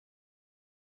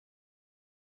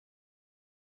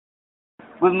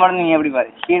Good morning, everybody.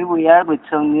 Here we are with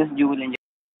some news you will enjoy.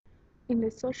 In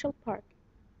the social part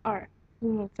are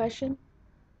women fashion,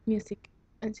 music,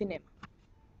 and cinema.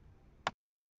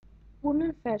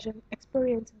 Women fashion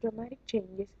experienced dramatic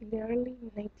changes in the early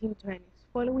 1920s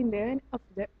following the end of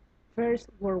the First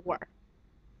World War.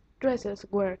 Dresses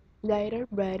were lighter,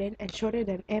 brighter, and shorter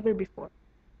than ever before.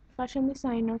 Fashion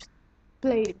designers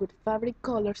played with fabric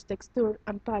colors, texture,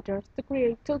 and patterns to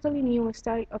create totally new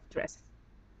style of dresses.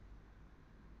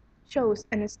 Shows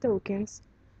and stockings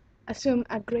assume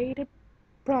a greater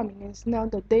prominence now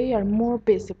that they are more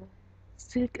visible.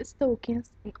 Silk stockings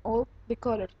in all the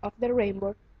colors of the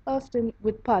rainbow, often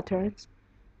with patterns,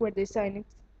 were designed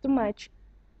to match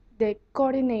the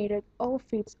coordinated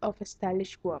outfits of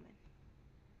stylish women.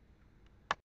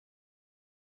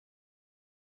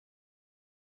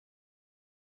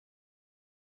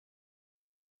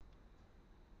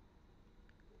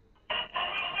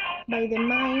 By the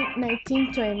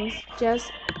mid-1920s,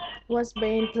 jazz was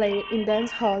being played in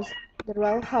dance halls, the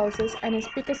royal houses, and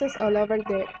speakeasies all over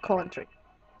the country.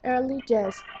 Early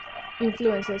jazz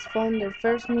influences found their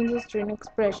first mainstream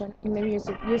expression in the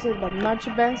music used by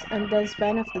marching bands and dance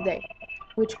bands of the day,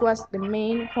 which was the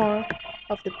main form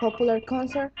of the popular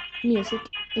concert music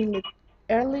in the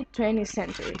early 20th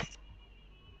century.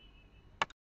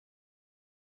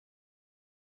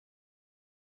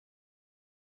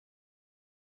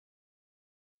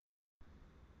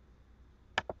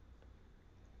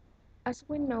 As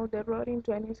we know, the Roaring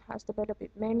Twenties has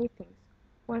developed many things.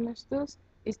 One of those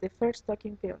is the first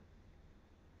talking film.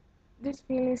 This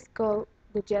film is called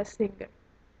The Jazz Singer,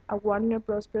 a Warner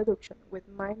Bros. Production with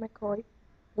Mike McCoy,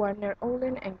 Warner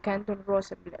Owen, and Canton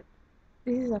Rosenblatt.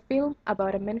 This is a film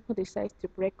about a man who decides to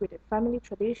break with the family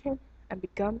tradition and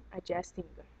become a jazz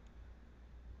singer.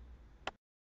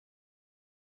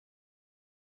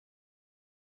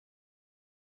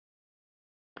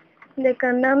 The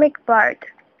economic part.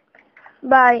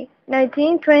 By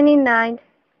 1929,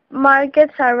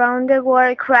 markets around the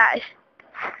world crashed.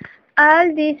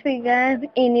 All this began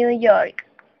in New York.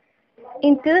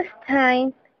 In this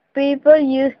time, people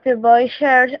used to buy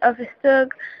shares of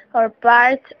stock or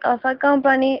parts of a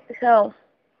company, so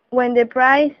when the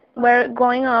price were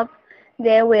going up,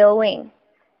 they will win.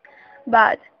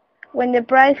 But when the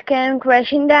price came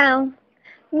crashing down,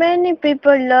 many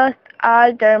people lost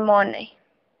all their money.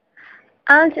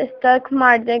 And the stock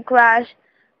market crash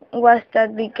was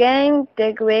that began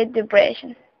the Great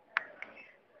Depression.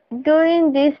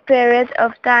 During this period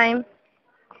of time,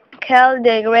 called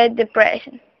the Great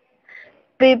Depression,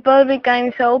 people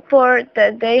became so poor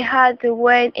that they had to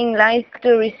wait in lines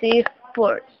to receive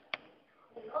food.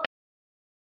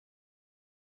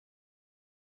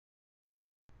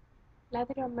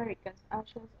 Latin Americans,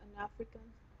 Asians, and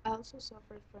Africans also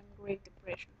suffered from Great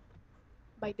Depression.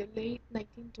 By the late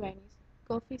 1920s,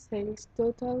 coffee sales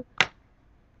totaled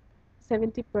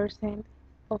 70%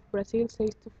 of Brazil's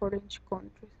sales to foreign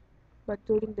countries, but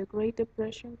during the Great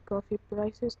Depression, coffee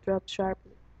prices dropped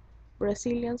sharply.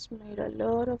 Brazilians made a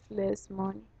lot of less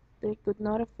money; they could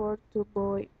not afford to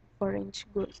buy foreign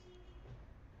goods.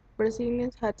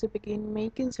 Brazilians had to begin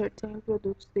making certain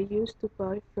products they used to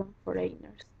buy from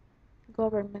foreigners.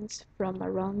 Governments from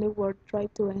around the world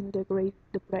tried to end the Great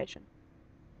Depression.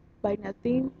 By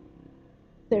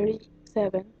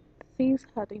 1937, things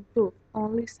had improved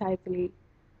only slightly.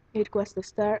 It was the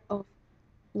start of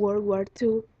World War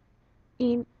II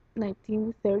in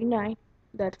 1939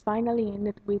 that finally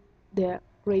ended with the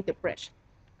Great Depression.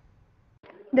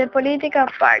 The political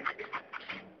part.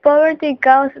 Poverty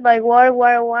caused by World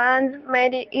War One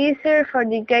made it easier for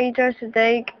dictators to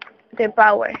take the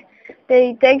power.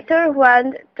 The dictators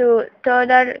wanted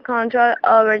total control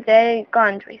over their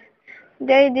countries.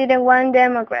 They didn't want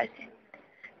democracy.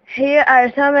 Here are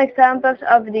some examples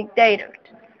of dictators.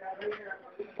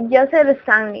 Joseph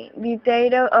Stalin,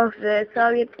 dictator of the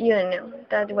Soviet Union,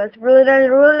 that was brutal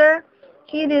ruler.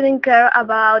 He didn't care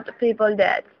about people's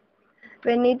deaths.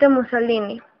 Benito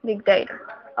Mussolini, dictator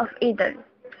of Italy,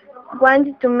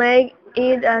 wanted to make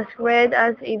it as great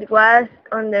as it was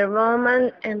on the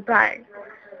Roman Empire.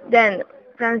 Then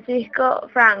Francisco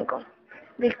Franco,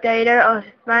 dictator of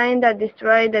Spain that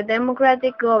destroyed the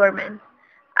democratic government.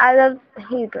 Adolf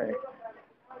Hitler,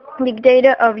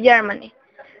 dictator of Germany,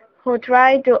 who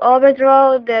tried to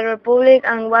overthrow the republic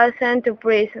and was sent to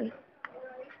prison.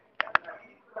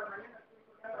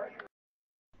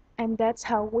 And that's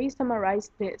how we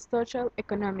summarize the social,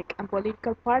 economic, and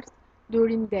political parts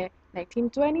during the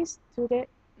 1920s to the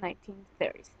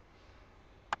 1930s.